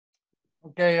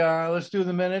Okay, let's do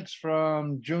the minutes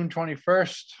from June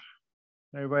 21st.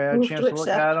 Everybody had a Move chance to to look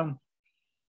accept. at them.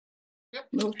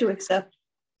 Move to accept.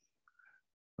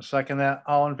 A second that.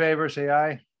 All in favor, say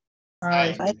aye.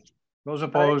 Aye. Aye. Those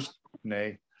opposed,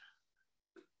 nay.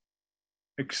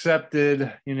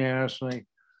 Accepted unanimously.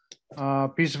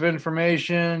 Piece of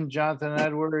information, Jonathan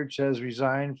Edwards has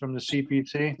resigned from the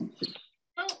CPC.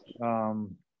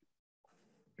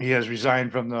 He has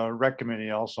resigned from the rec committee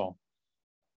also.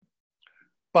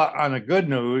 But on the good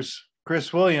news,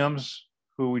 Chris Williams,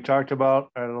 who we talked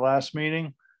about at the last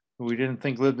meeting, who we didn't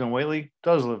think lived in Whately,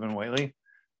 does live in Whately,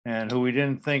 and who we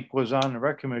didn't think was on the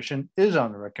rec commission, is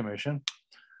on the rec commission.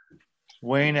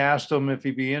 Wayne asked him if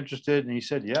he'd be interested, and he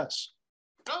said yes.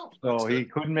 Oh, So he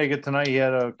couldn't make it tonight. He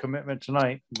had a commitment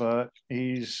tonight, but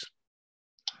he's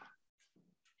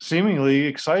seemingly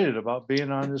excited about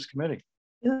being on this committee.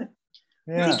 Good.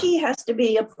 I Yeah, think he has to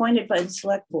be appointed by the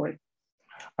select board.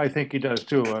 I think he does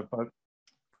too. But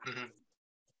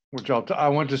which I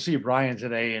went to see Brian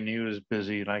today, and he was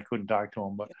busy, and I couldn't talk to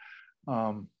him. But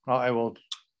I will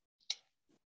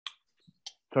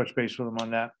touch base with him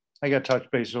on that. I got touch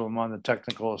base with him on the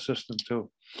technical assistant too.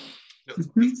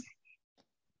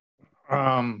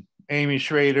 Amy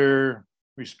Schrader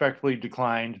respectfully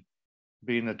declined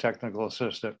being the technical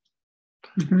assistant.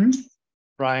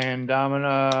 Brian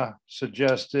Domina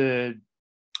suggested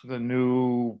the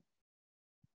new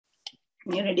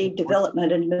Community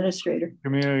Development Administrator.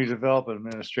 community development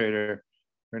administrator.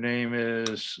 Her name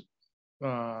is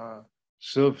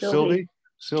Sylvie.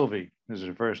 Sylvie is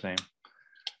her first name.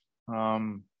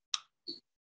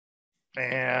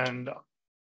 And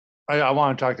I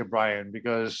want to talk to Brian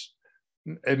because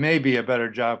it may be a better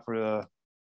job for the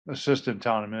assistant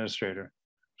town administrator,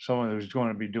 someone who's going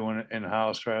to be doing it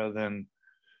in-house rather than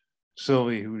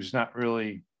Sylvie, who's not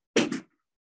really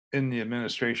in the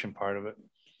administration part of it.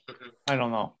 I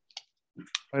don't know.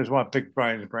 I just want to pick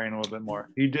Brian's brain a little bit more.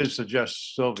 He did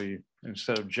suggest Sylvie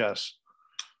instead of Jess.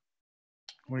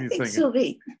 What do you think?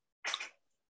 Sylvie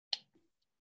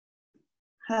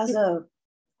has a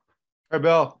Hi,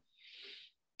 Bill.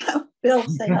 Bill.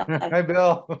 Say hi. Hi,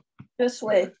 Bill. This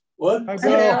way. What? Hi,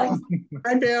 Bill.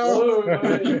 Hi, Bill.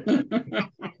 Hello.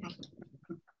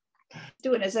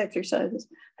 Doing his exercises.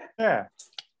 Yeah.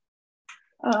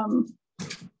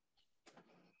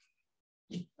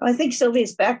 I think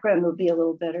Sylvie's background would be a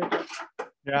little better.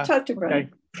 Yeah. Talk to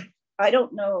Brian. Okay. I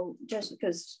don't know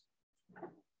Jessica's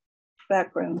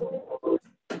background.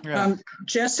 Yeah.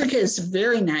 Jessica is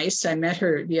very nice. I met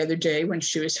her the other day when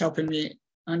she was helping me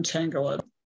untangle a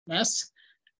mess.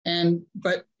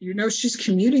 But you know, she's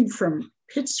commuting from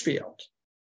Pittsfield.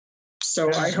 So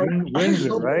Yeah, I hope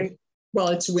Windsor, right? Well,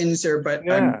 it's Windsor, but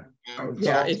Yeah.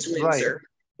 it's Windsor.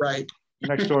 Right.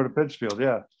 Next door to Pittsfield,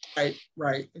 yeah.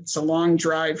 Right. It's a long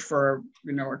drive for,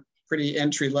 a pretty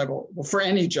entry level, well, for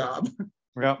any job.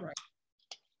 Yeah. Right.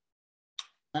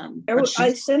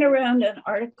 I sent around an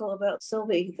article about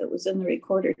Sylvie that was in the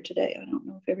Recorder today. I don't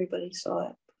know if everybody saw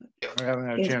it. I haven't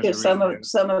had a It chance gives to read it.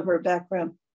 some of her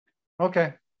background.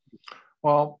 Okay.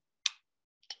 Well,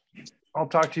 I'll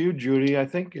talk to you, Judy. I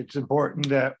think it's important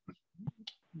that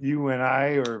you and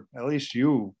I, or at least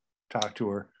you, talk to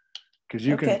her because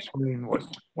you can Okay. explain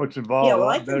what's involved. Yeah, a well,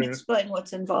 lot I can better. explain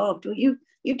what's involved. Well, you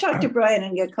talk to Brian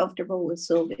and get comfortable with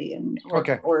Sylvie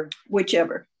Okay. or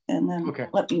whichever, and then Okay.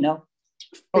 let me know.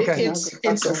 Okay.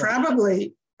 It's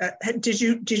probably, did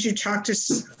you talk to,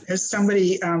 has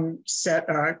somebody set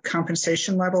a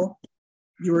compensation level?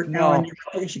 You were No.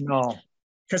 No.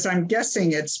 Because I'm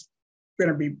guessing it's going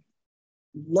to be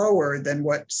lower than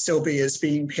what Sylvie is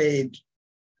being paid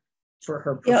for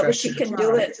her profession. Yeah, but she can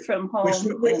do it from home.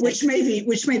 Which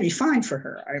may be fine for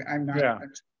her. I'm not. Yeah.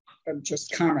 I'm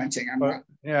just commenting. I'm But, not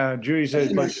yeah, Judy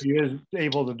says, but she is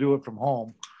able to do it from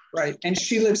home. right. And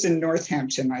she lives in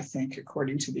Northampton, I think,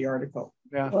 according to the article.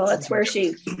 Yeah. Well, that's where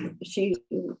she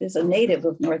is a native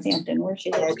of Northampton, where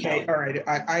she lives. Okay, now. all right.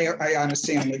 I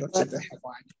honestly only looked at the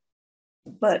headline.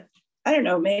 But I don't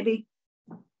know, maybe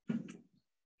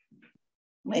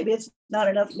it's not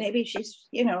enough. Maybe she's,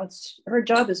 it's her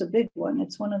job is a big one.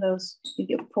 It's one of those you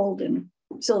get pulled in.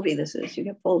 Sylvie, you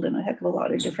get pulled in a heck of a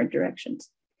lot of different directions,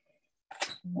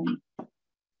 and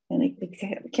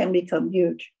it can become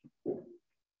huge.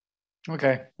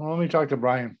 Okay. Well, let me talk to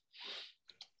Brian.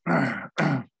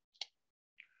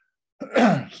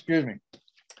 Excuse me.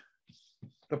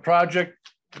 The project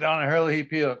down at Hurley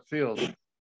Field.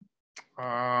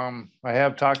 I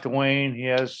have talked to Wayne. He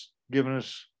has given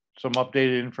us some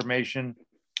updated information.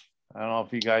 I don't know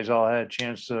if you guys all had a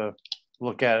chance to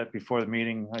look at it before the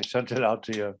meeting. I sent it out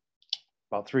to you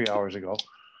about 3 hours ago.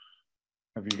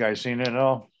 Have you guys seen it at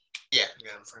all? Yeah,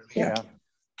 Yeah.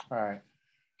 All right.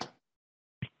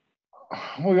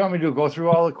 What do you want me to do? Go through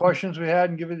all the questions we had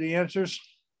and give you the answers?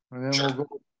 And then we'll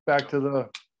go back to the,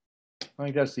 I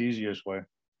think that's the easiest way.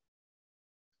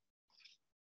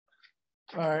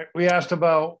 All right. We asked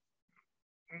about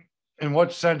in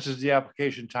what sense is the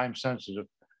application time sensitive?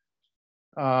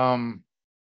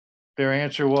 Their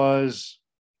answer was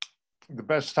the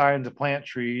best time to plant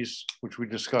trees, which we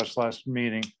discussed last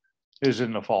meeting, is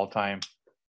in the fall time.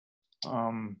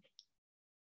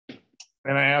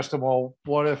 And I asked him, well,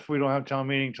 what if we don't have town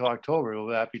meeting till October? Will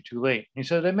that be too late? He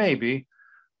said it may be,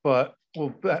 but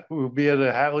we'll be able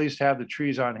to at least have the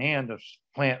trees on hand to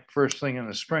plant first thing in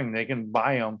the spring. They can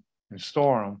buy them and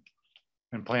store them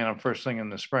and plant them first thing in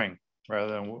the spring,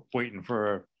 rather than waiting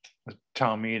for a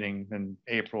town meeting in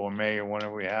April or May or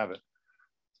whenever we have it.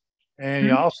 And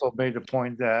he also made the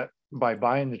point that by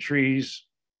buying the trees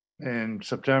in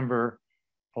September,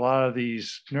 a lot of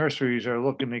these nurseries are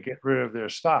looking to get rid of their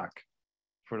stock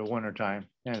for the winter time.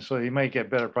 And so you might get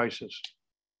better prices.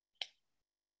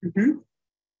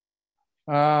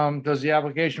 Does the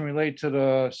application relate to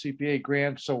the CPA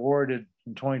grants awarded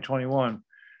in 2021?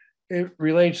 It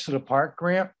relates to the park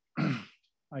grant.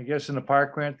 I guess in the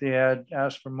park grant, they had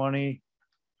asked for money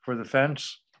for the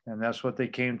fence, and that's what they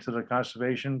came to the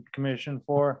Conservation Commission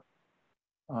for.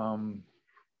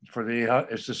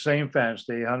 It's the same fence,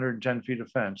 the 110 feet of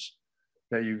fence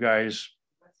that you guys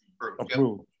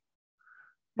approved.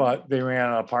 But they ran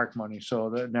out of park money, so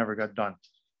that never got done.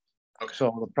 Okay.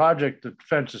 So the project, the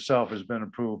fence itself has been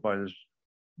approved by the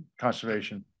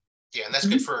conservation. Yeah, and that's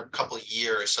good for a couple of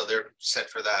years, so they're set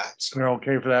for that. So. They're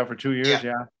okay for that for 2 years,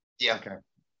 yeah? Yeah. Okay.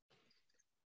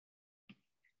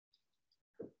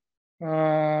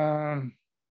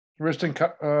 Risk and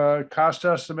cost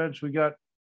estimates. We got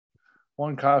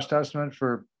one cost estimate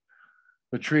for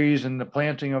the trees and the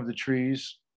planting of the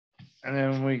trees. And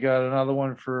then we got another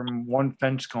one from one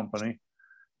fence company.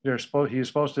 He's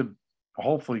supposed to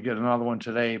hopefully get another one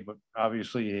today, but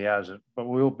obviously he hasn't. But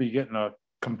we'll be getting a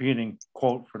competing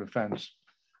quote for the fence.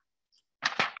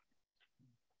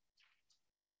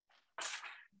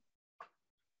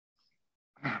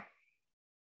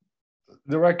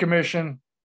 The Rec Commission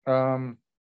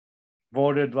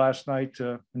voted last night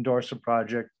to endorse the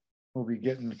project. We'll be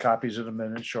getting copies of the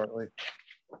minutes shortly.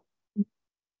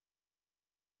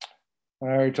 I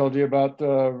already told you about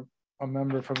a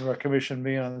member from the Rec Commission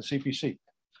being on the CPC.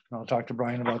 I'll talk to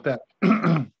Brian about that.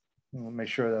 We'll make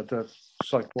sure that the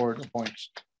select board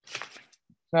appoints.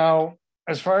 Now,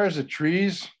 as far as the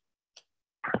trees,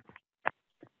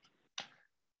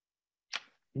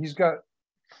 he's got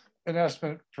an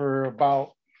estimate for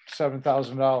about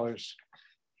 $7,000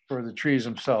 for the trees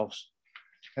themselves.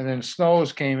 And then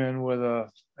Snows came in with a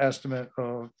estimate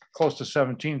of close to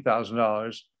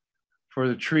 $17,000 for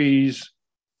the trees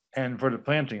and for the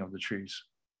planting of the trees.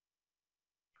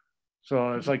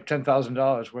 So it's like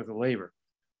 $10,000 worth of labor.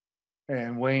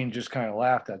 And Wayne just kind of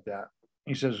laughed at that.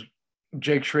 He says,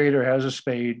 Jake Schrader has a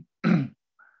spade on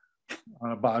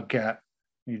a Bobcat.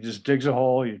 He just digs a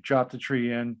hole, you drop the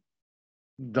tree in,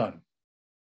 done.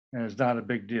 And it's not a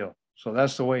big deal. So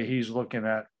that's the way he's looking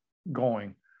at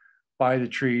going. Buy the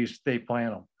trees, they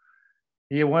plant them.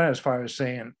 He went as far as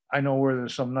saying, I know where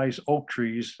there's some nice oak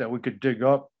trees that we could dig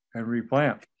up and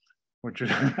replant, which is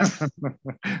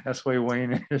that's the way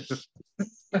Wayne is.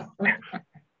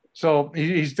 So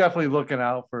he's definitely looking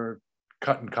out for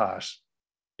cutting costs.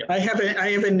 I have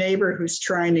a neighbor who's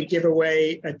trying to give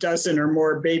away a dozen or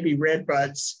more baby red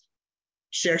buds.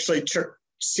 She actually took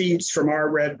seeds from our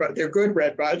red bud. They're good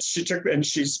red buds. She took and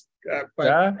she's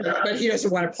but he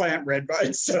doesn't want to plant red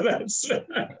buds. So that's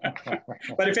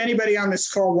but if anybody on this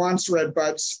call wants red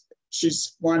buds,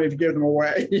 she's wanted to give them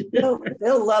away. Bill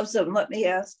loves them. Let me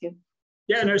ask you.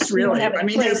 Yeah, no, it's really. I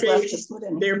mean,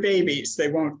 they're babies. They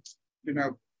won't, they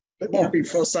won't be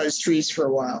full-size trees for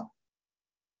a while.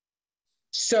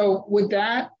 So with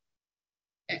that,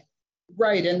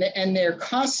 right, and their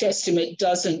cost estimate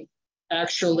doesn't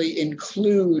actually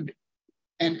include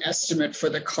an estimate for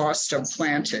the cost of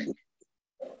planting.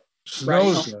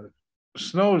 Snows does.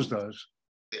 Snows does.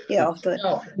 Yeah.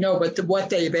 No, but what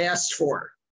they've asked for,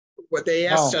 what they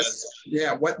asked us,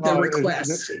 what the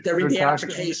request, the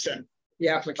application. The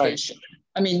application. Right.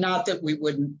 I mean, not that we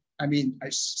wouldn't. I mean,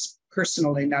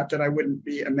 personally, not that I wouldn't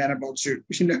be amenable to,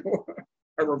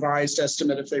 a revised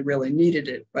estimate if they really needed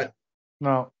it. But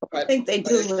no, I think they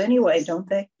do anyway, don't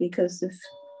they? Because if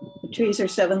the trees are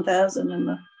 7,000 and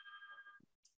the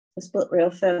split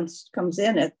rail fence comes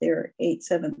in at their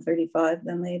 8,735,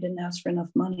 then they didn't ask for enough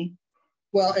money.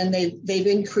 Well, and they've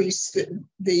increased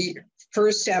the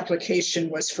first application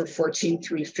was for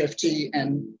 14,350,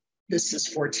 and this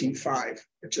is 14.5.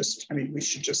 It just, I mean, we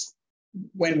should just,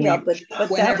 when we, Yeah, but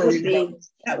that whenever would we, be,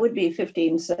 that would be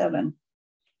 15.7.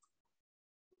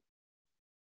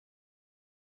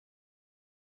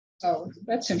 oh,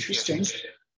 that's interesting.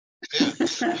 Yeah,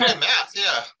 kind of math,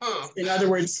 yeah. Huh. In other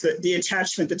words, the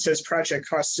attachment that says project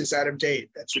cost is out of date.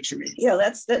 That's what you mean. Yeah,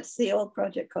 that's the old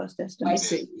project cost I estimate.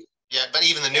 see. Yeah, but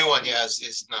even the new one, yeah,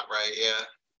 is not right, yeah.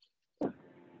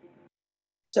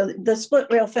 So the split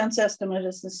rail fence estimate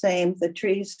is the same. The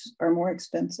trees are more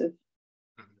expensive.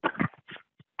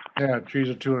 Yeah, trees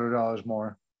are $200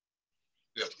 more.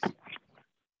 Yep.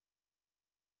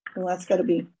 Well, that's got to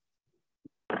be.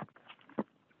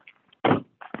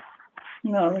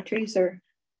 No, the trees are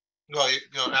Well,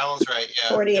 Alan's right, yeah.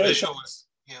 48. The initial was,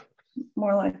 yeah.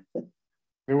 more like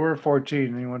They were 14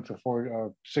 and he went to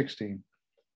 16.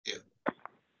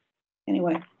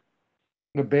 anyway.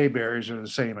 The bayberries are the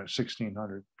same at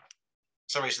 1,600. For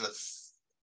some reason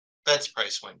the fence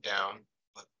price went down.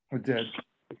 But It did.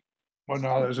 Well,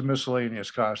 no, there's a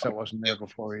miscellaneous cost that wasn't there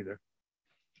before either.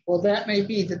 Well, that may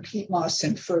be the peat moss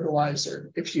and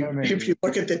fertilizer. If you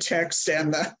look at the text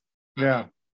and the. Yeah.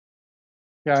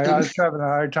 Yeah, I was having a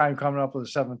hard time coming up with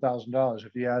 $7,000.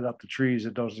 If you add up the trees,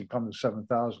 it doesn't come to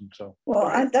 7,000. So.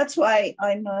 Well, that's why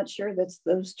I'm not sure that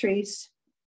those trees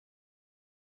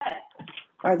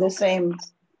are the same.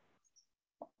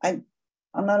 I'm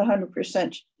not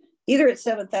 100%. Either it's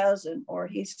 7,000 or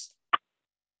he's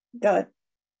got.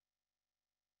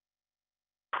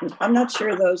 I'm not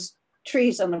sure those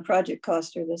trees on the project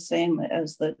cost are the same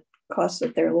as the costs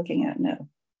that they're looking at now.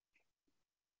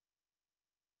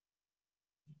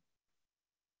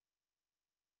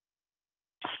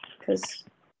 Because,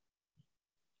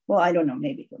 well, I don't know,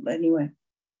 maybe, but anyway,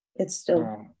 it's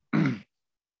still.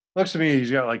 Looks to me he's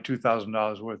got like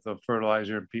 $2,000 worth of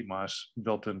fertilizer and peat moss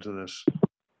built into this.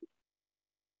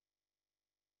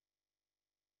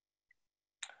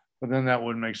 But then that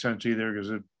wouldn't make sense either because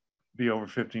it'd be over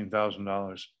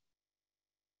 $15,000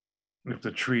 if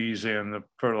the trees and the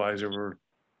fertilizer were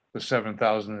the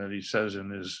 7,000 that he says in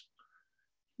his.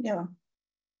 Yeah,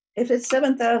 if it's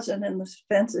 7,000 and the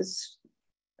fence is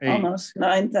almost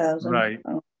 9,000. Right.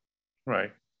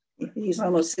 Right. He's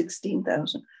almost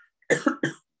 16,000.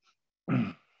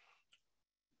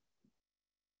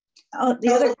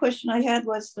 The other question I had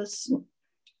was this: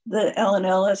 the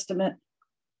L&L estimate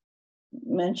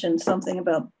mentioned something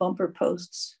about bumper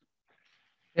posts.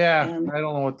 Yeah, I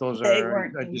don't know what those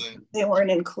are. They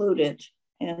weren't included,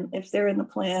 and if they're in the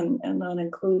plan and not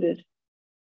included,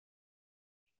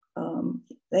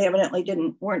 they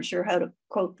evidently weren't sure how to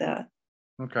quote that.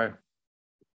 Okay.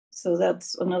 So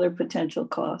that's another potential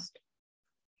cost.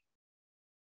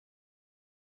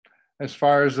 As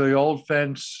far as the old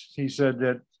fence, he said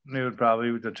that they would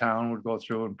probably, the town would go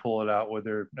through and pull it out with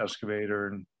their excavator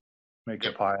and make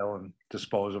a pile and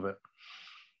dispose of it.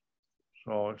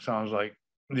 So it sounds like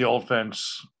the old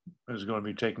fence is going to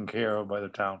be taken care of by the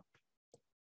town.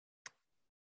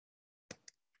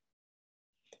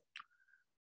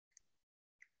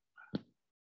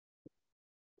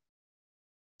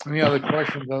 Any other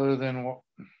questions other than what?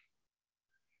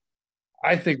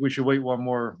 I think we should wait one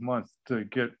more month to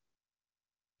get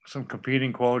some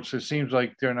competing quotes. It seems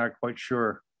like they're not quite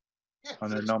sure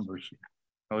on their numbers.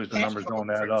 At least the numbers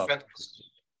don't add up.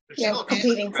 Yeah,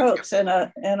 competing quotes and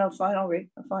a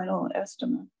final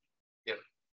estimate. Yeah.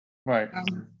 Right.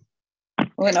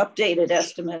 Or an updated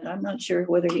estimate. I'm not sure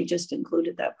whether he just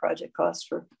included that project cost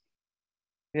for.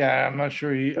 Yeah, I'm not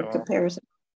sure he. Comparison.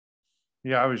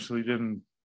 He obviously didn't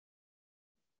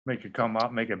make it come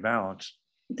up, make it balance.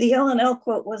 The L&L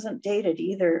quote wasn't dated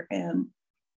either, and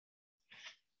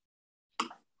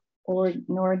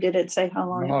nor did it say how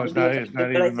long. No, it's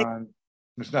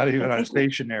not even on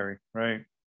stationary, right?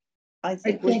 I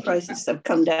think wood prices have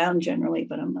come down generally,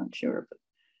 but I'm not sure.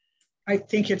 I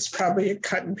think it's probably a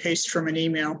cut and paste from an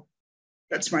email.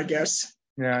 That's my guess.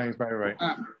 Yeah, you're probably right.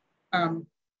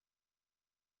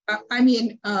 I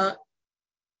mean,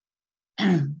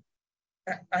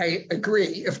 I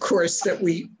agree, of course, that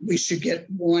we should get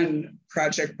one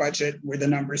project budget where the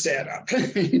numbers add up.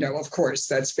 Of course,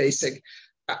 that's basic.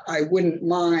 I wouldn't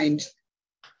mind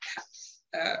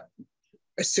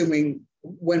assuming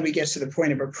when we get to the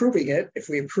point of approving it, if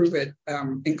we approve it,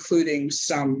 including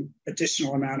some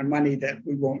additional amount of money that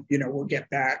we won't, we'll get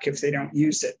back if they don't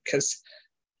use it. Because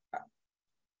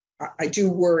I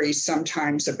do worry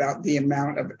sometimes about the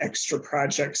amount of extra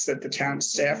projects that the town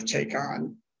staff take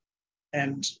on.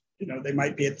 And, they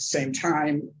might be at the same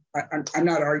time. I'm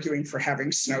not arguing for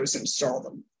having Snows install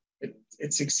them.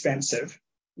 It's expensive.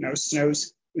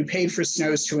 Snows, we paid for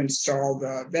Snows to install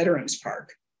the Veterans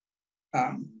Park.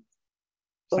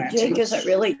 Well, Jake isn't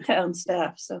really town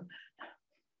staff, so.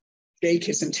 Jake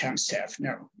isn't town staff,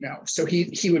 no. So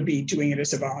he would be doing it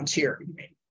as a volunteer, you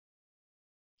mean?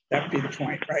 That would be the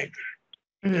point, right?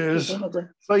 It is. Presumably.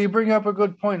 So you bring up a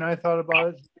good point. I thought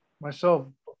about it myself,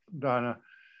 Donna.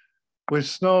 With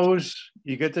snows,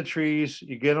 you get the trees,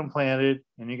 you get them planted,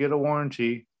 and you get a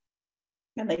warranty.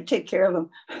 And they take care of them.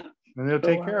 And they'll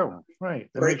take care of them, right?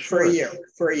 For a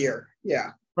year,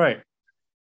 yeah. Right.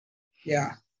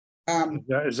 Yeah.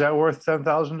 Is that worth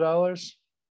 $10,000?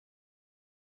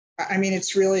 I mean,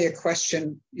 it's really a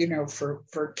question,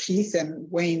 for Keith and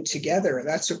Wayne together.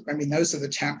 Those are the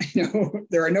town,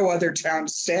 there are no other town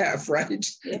staff, right?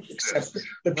 Except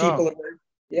the people that were,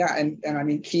 yeah. And I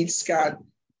mean, Keith's got,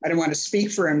 I don't want to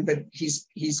speak for him, but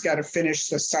he's got to finish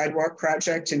the sidewalk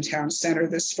project in town center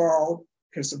this fall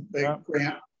because of the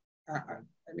grant.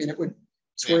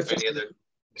 It's worth any other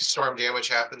storm damage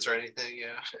happens or anything,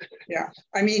 yeah. Yeah,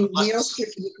 I mean,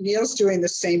 Neil's doing the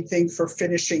same thing for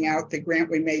finishing out the grant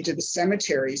we made to the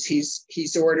cemeteries.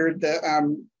 He's ordered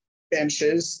the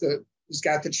benches. He's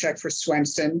got the check for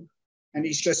Swenson, and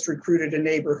he's just recruited a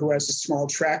neighbor who has a small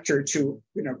tractor to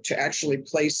actually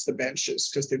place the benches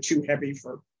because they're too heavy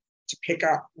to pick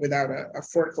up without a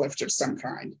forklift of some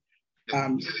kind.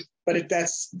 But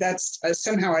that's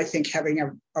somehow I think having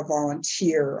a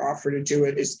volunteer offer to do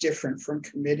it is different from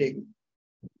committing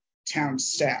town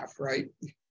staff, right?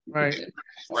 Right.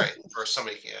 Right. Or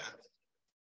somebody,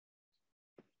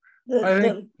 yeah. I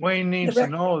think Wayne needs to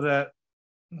know that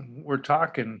we're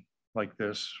talking like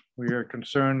this. We are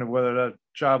concerned of whether that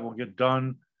job will get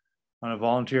done on a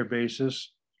volunteer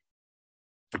basis.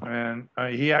 And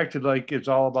he acted like it's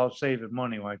all about saving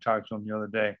money when I talked to him the other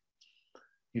day.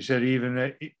 He said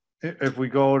even if we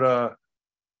go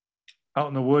out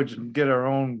in the woods and get our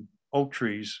own oak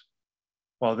trees,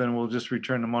 well, then we'll just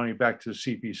return the money back to the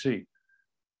CPC,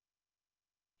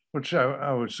 which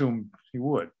I would assume he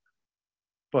would.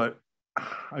 But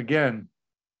again,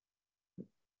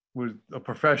 with a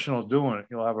professional doing it,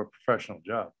 you'll have a professional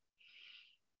job.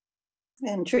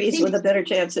 And trees with a better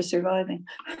chance of surviving.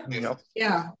 Yep.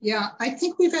 Yeah. I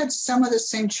think we've had some of the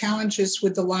same challenges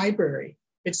with the library.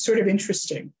 It's sort of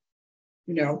interesting,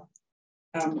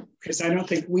 because I don't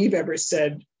think we've ever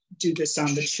said, do this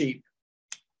on the cheap.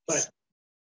 But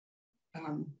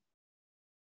and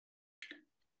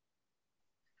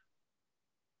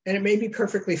it may be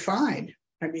perfectly fine.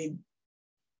 I mean,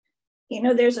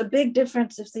 there's a big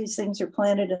difference if these things are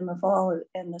planted in the fall or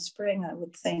in the spring, I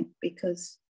would think,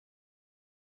 because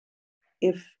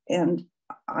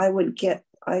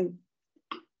I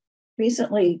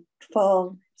recently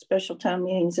fall special town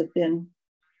meetings have been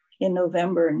in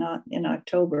November, not in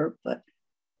October, but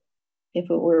if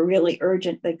it were really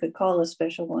urgent, they could call a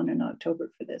special one in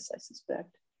October for this, I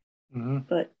suspect. Mm-hmm.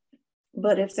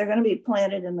 But if they're going to be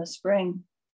planted in the spring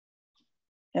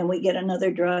and we get another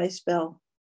dry spell,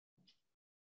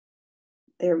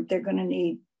 they're going to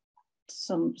need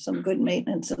some good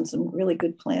maintenance and some really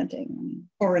good planting.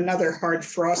 Or another hard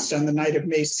frost on the night of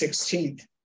May 16th.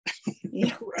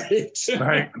 Yeah. Right.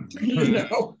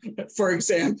 For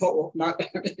example,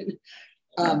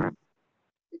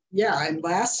 and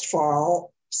last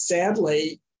fall,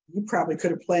 sadly, you probably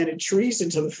could have planted trees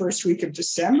until the first week of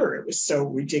December. It was so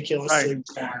ridiculously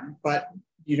warm. But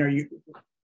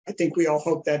I think we all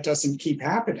hope that doesn't keep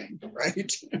happening,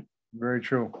 right? Very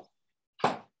true.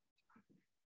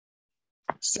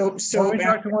 So well,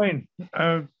 Dr. Wayne,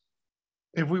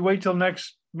 if we wait till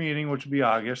next meeting, which will be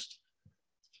August,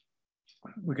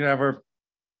 we can have our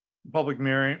public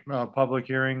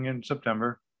hearing in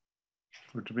September,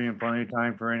 which will be in plenty of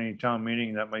time for any town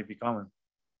meeting that might be coming.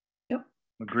 Yep.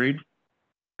 Agreed?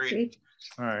 Agreed.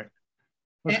 All right.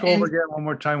 Let's go over again one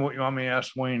more time what you want me to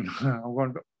ask Wayne.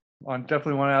 I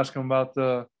definitely want to ask him about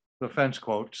the fence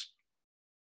quotes.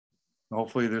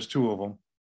 Hopefully there's 2 of them.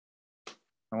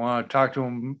 I want to talk to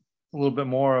him a little bit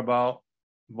more about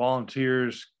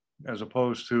volunteers as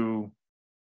opposed to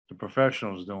the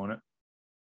professionals doing it.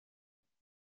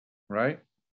 Right?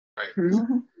 Right.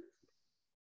 Mm-hmm.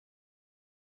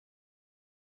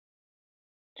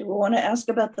 Do we want to ask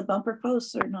about the bumper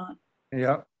posts or not?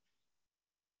 Yeah.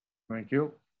 Thank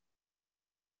you.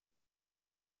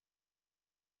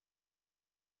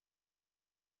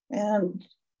 And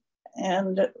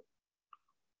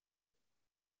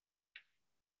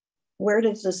where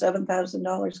does the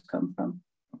 $7,000 come from?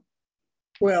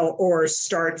 Well, or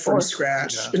start from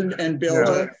scratch and build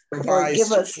a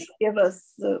revised. Or give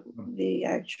us the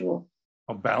actual.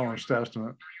 A balanced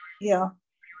estimate. Yeah.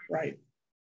 Right.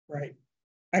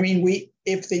 I mean,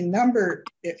 if the number,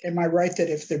 am I right that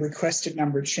if the requested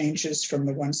number changes from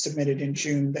the one submitted in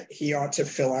June, that he ought to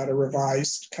fill out a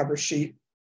revised cover sheet?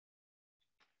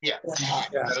 Yeah, Or not?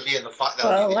 Yeah. that'll be in the file.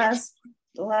 Well,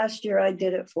 last year I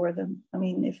did it for them. I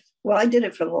mean, I did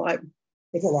it for the library.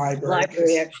 For the library.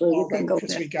 Library, actually, you can go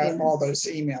because we got in. all those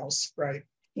emails, right?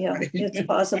 Yeah, Right. it's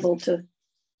possible to.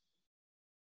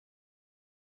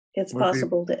 It's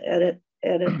possible to edit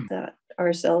that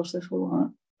ourselves if we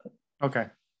want. Okay,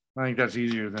 I think that's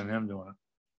easier than him doing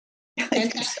And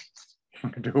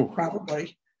it. Do.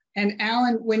 probably. And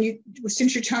Alan,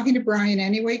 since you're talking to Brian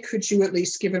anyway, could you at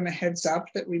least give him a heads up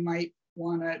that we might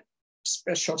want a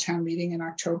special town meeting in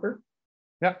October?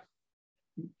 Yeah.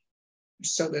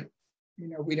 So that,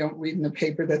 we don't read in the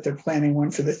paper that they're planning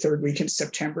one for the third week in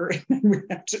September, and then we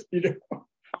have to,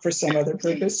 for some other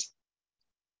purpose.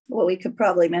 Well, we could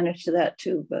probably manage to that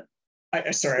too, but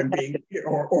Sorry, I'm being,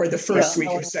 or the first week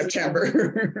of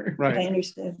September. I Right.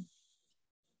 understand.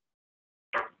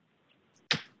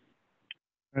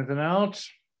 Anything else?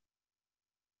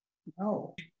 No.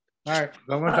 All right.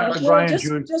 So I'm going to talk to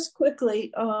Brian. Just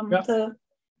quickly,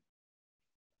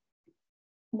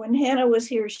 when Hannah was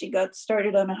here, she got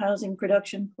started on a housing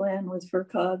production plan with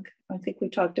FERCog. I think we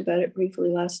talked about it briefly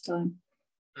last time.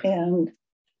 And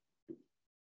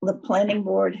the planning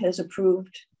board has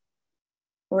approved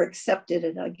or accepted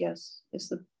it, I guess is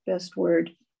the best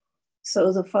word.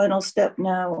 So the final step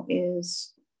now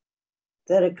is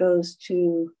that it goes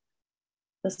to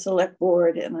the select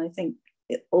board, and I think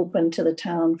it open to the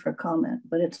town for comment,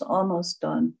 but it's almost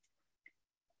done.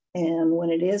 And when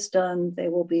it is done, they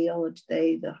will be eligible,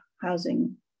 the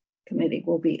housing committee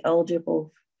will be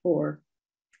eligible for,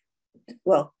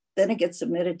 well, then it gets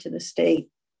submitted to the state.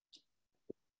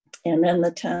 And then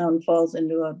the town falls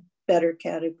into a better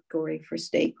category for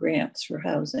state grants for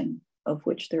housing, of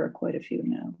which there are quite a few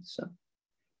now. So,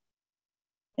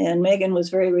 and Megan was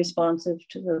very responsive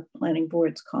to the planning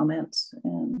board's comments,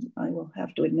 and I will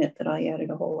have to admit that I added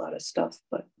a whole lot of stuff,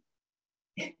 but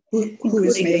who is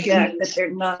including the Megan? fact that they're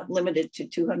not limited to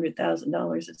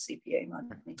 $200,000 of CPA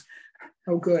money.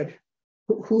 Oh, good.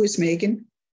 Who is Megan?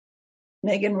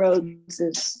 Megan Rhodes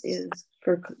is the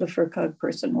FERCog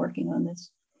person working on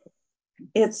this.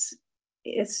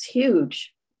 It's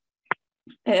huge,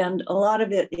 and a lot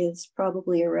of it is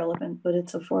probably irrelevant, but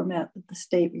it's a format that the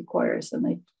state requires, and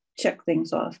they check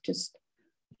things off. Just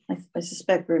I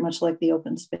suspect very much like the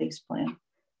open space plan,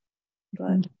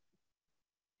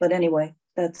 but anyway,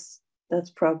 that's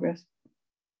progress.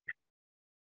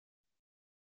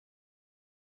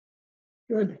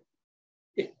 Good.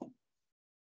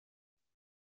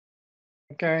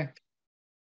 Okay.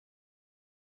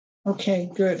 Okay,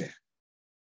 good.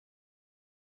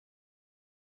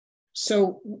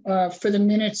 So for the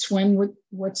minutes,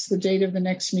 what's the date of the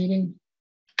next meeting?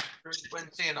 First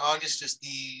Wednesday in August is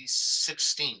the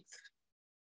 16th.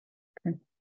 Okay.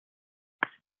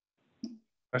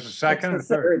 That's the second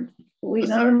That's or the third? We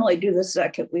normally do the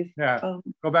second.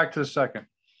 Go back to the second.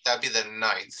 That'd be the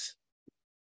 9th.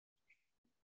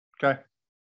 Okay.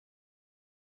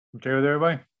 Okay with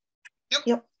everybody?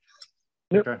 Yep.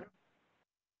 Okay.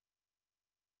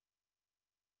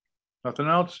 Nothing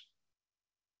else?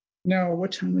 No,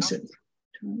 what time is it?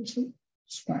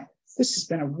 It's fine. This has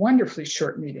been a wonderfully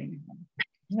short meeting.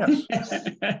 Yes.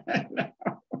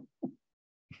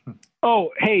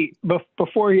 Oh, hey,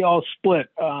 before you all split,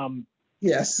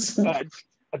 Yes.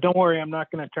 don't worry, I'm not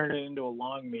going to turn it into a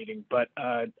long meeting, but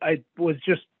I was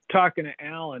just talking to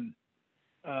Alan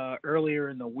earlier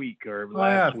in the week or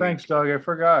last week. Thanks, Doug. I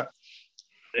forgot.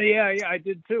 Yeah, I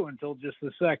did too until just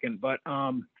a second. But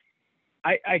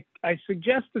I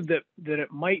suggested that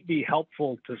it might be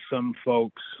helpful to some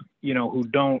folks, who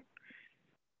don't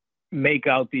make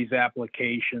out these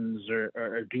applications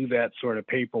or do that sort of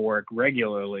paperwork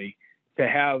regularly, to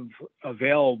have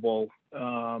available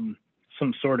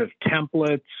some sort of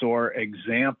templates or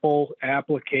example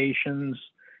applications,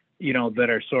 that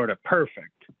are sort of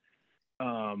perfect,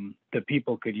 that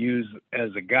people could use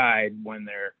as a guide when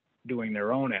they're doing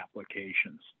their own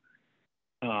applications.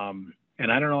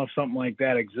 And I don't know if something like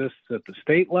that exists at the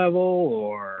state level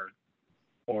or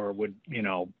would,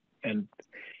 and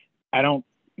I don't,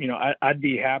 I'd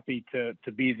be happy to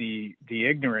be the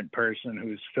ignorant person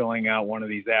who's filling out one of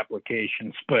these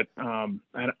applications, but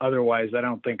otherwise I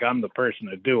don't think I'm the person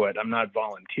to do it. I'm not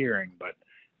volunteering, but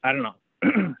I don't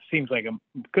know. Seems like it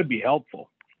could be helpful.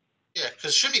 Yeah,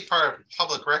 because it should be part of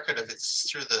public record if it's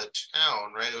through the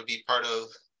town, right? It would be part of.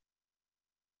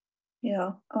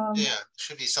 Yeah. Yeah, it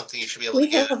should be something you should be able to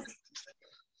get.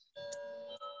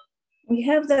 We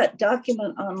have that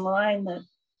document online that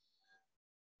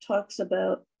talks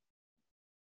about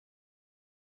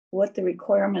what the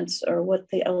requirements or what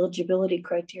the eligibility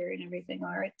criteria and everything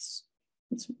are. It's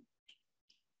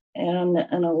and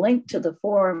a link to the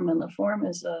form, and the form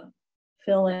is a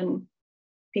fill-in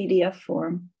PDF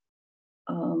form.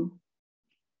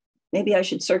 Maybe I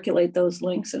should circulate those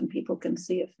links and people can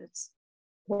see if it's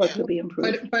what could be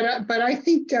improved. But I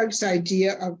think Doug's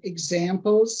idea of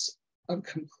examples of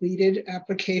completed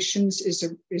applications is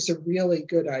a really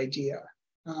good idea.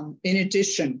 In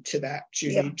addition to that,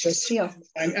 Judy,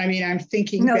 I mean, I'm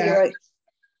thinking back. Right.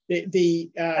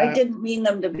 I didn't mean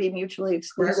them to be mutually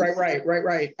exclusive.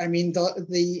 Right. I mean,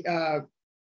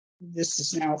 this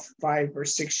is now 5 or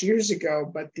 6 years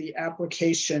ago, but the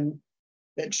application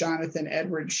that Jonathan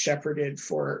Edwards shepherded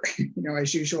for,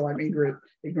 as usual, I'm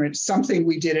ignorant, something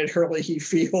we did at Hurley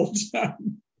Field.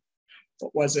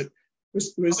 What was it?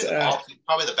 It was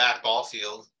probably the back ball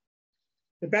field.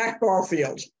 The back ball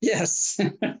field, yes.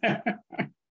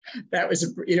 That was,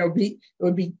 it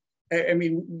would be, I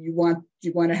mean, you want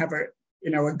to have a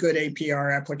good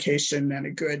APR application and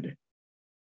a good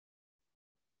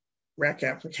rec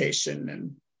application,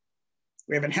 and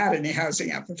we haven't had any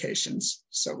housing applications,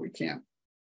 so we can't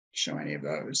show any of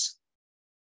those.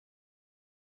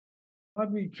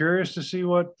 I'd be curious to see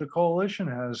what the coalition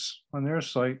has on their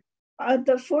site.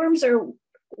 The forms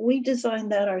we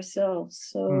designed that ourselves,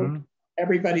 so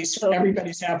everybody's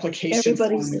application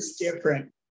form is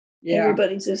different. Yeah,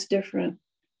 everybody's is different,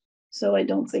 so I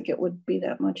don't think it would be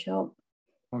that much help.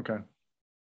 Okay.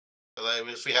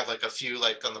 If we have like a few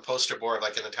like on the poster board,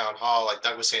 like in the town hall, like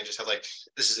Doug was saying, just have like,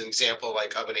 this is an example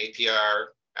like of an APR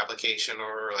application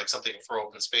or like something for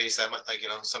open space that might, like,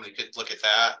 somebody could look at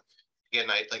that,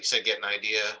 like you said, get an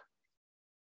idea.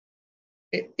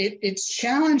 It's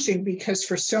challenging because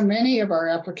for so many of our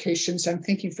applications, I'm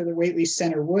thinking for the Whately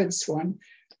Center Woods one,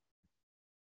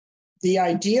 the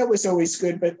idea was always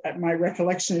good, but my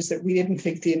recollection is that we didn't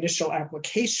think the initial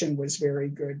application was very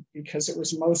good because it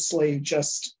was mostly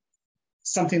just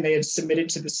something they had submitted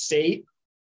to the state.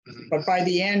 But by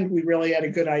the end, we really had a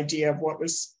good idea of what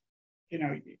was, what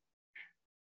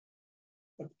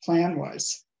the plan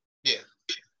was. Yeah.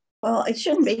 Well, it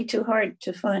shouldn't be too hard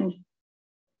to find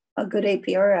a good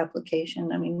APR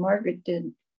application. I mean, Margaret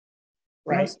did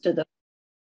most of them.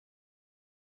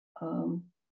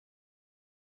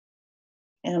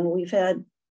 And we've had,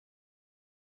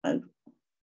 I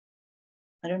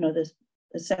don't know,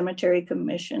 the cemetery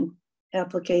commission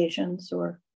applications,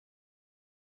 or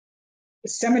the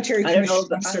cemetery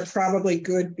commissions are probably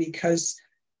good because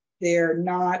they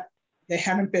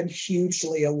haven't been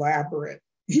hugely elaborate.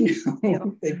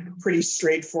 They're pretty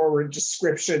straightforward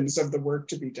descriptions of the work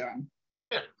to be done.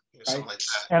 Yeah, something like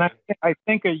that. And I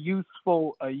think a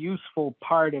useful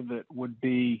part of it would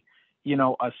be,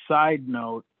 a side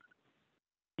note.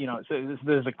 So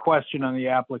there's a question on the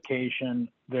application.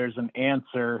 There's an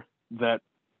answer that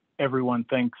everyone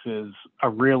thinks is a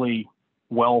really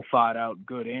well thought out,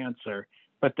 good answer.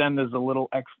 But then there's a little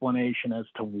explanation as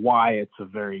to why it's a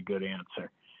very good answer.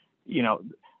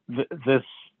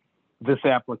 This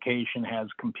application has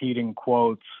competing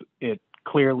quotes. It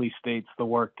clearly states the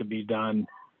work to be done.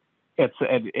 It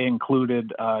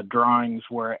included drawings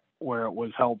where it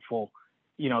was helpful.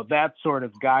 That sort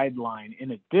of guideline,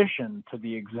 in addition to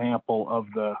the example of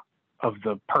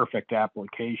the perfect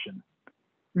application.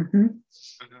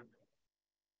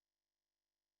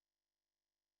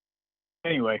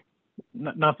 Anyway,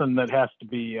 nothing that has to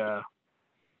be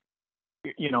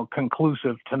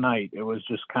conclusive tonight. It was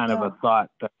just kind of a thought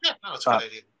that it's a good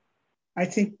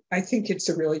idea. I think it's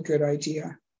a really good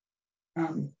idea.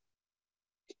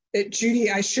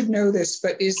 Judy, I should know this,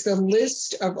 but is the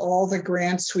list of all the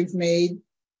grants we've made,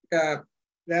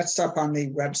 that's up on the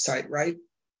website, right?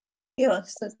 Yeah,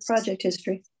 it's the project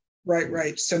history.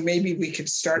 Right. So maybe we could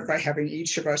start by having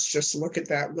each of us just look at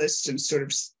that list and sort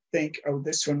of think, oh,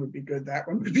 this one would be good, that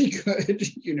one would be good,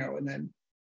 and then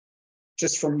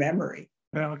just from memory.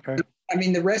 Yeah, okay. I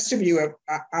mean, the rest of you have,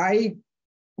 I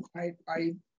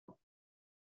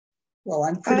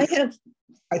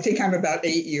think I'm about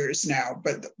 8 years now,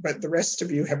 but the rest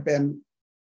of you have been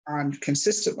on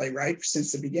consistently, right,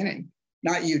 since the beginning.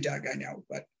 Not you, Doug, I know,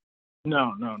 but.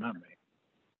 No, not me.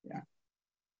 Yeah.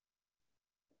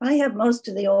 I have most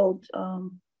of the old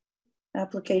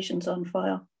applications on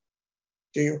file.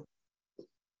 Do you?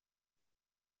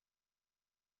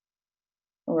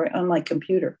 Or on my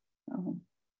computer.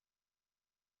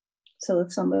 So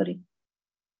if somebody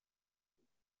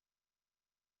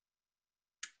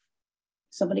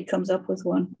comes up with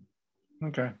one.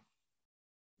 Okay.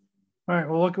 All right,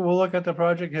 we'll look at the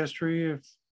project history. If,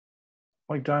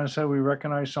 like Donna said, we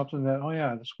recognize something that, oh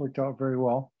yeah, this worked out very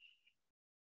well.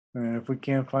 And if we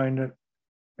can't find it,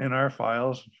 in our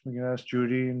files. We can ask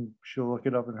Judy and she'll look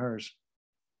it up in hers.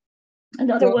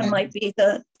 Another Well, one might be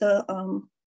the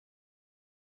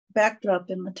backdrop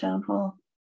in the town hall.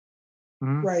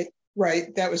 Mhm. Right,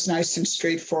 right. That was nice and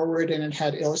straightforward, and it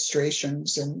had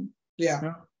illustrations, and yeah.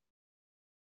 Yeah.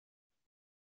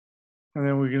 And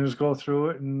then we can just go through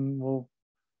it and we'll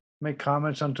make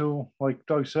comments onto, like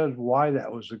Doug said, why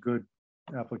that was a good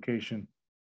application.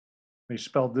 They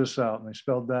spelled this out and they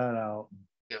spelled that out.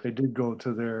 Yeah. They did go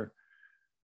to their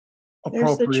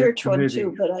There's the appropriate church one committee.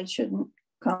 too, but I shouldn't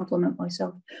compliment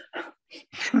myself.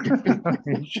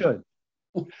 You should.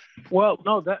 Well,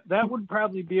 no, that would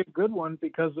probably be a good one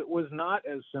because it was not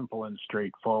as simple and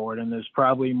straightforward, and there's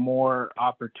probably more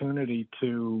opportunity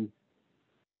to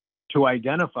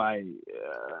identify,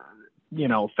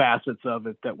 facets of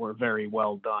it that were very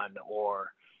well done,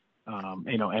 or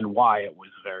and why it was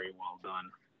very well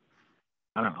done.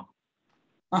 I don't know.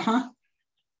 Uh-huh.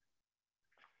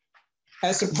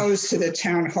 As opposed to the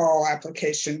town hall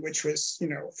application, which was,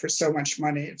 for so much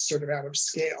money, it's sort of out of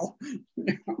scale.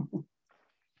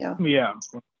 Yeah.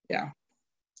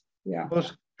 Yeah.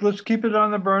 Let's keep it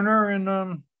on the burner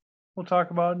and we'll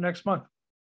talk about it next month.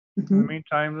 In the Mhm.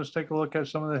 meantime, let's take a look at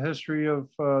some of the history of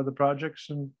the projects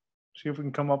and see if we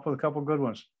can come up with a couple good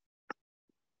ones.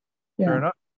 Yeah. Fair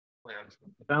enough. Yeah.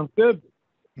 Sounds good.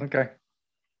 Okay.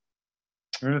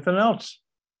 Anything else?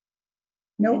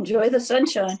 Nope. Enjoy the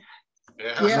sunshine.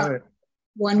 Yeah. Yeah. All right.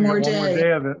 One We got more one more day.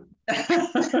 day of it.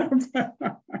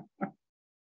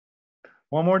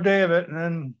 One more day of it and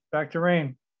then back to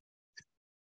rain.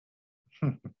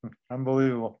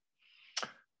 Unbelievable.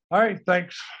 All right,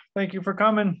 thanks. Thank you for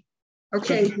coming.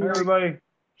 Okay. Everybody.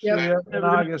 See Yep. you in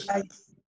August. Bye.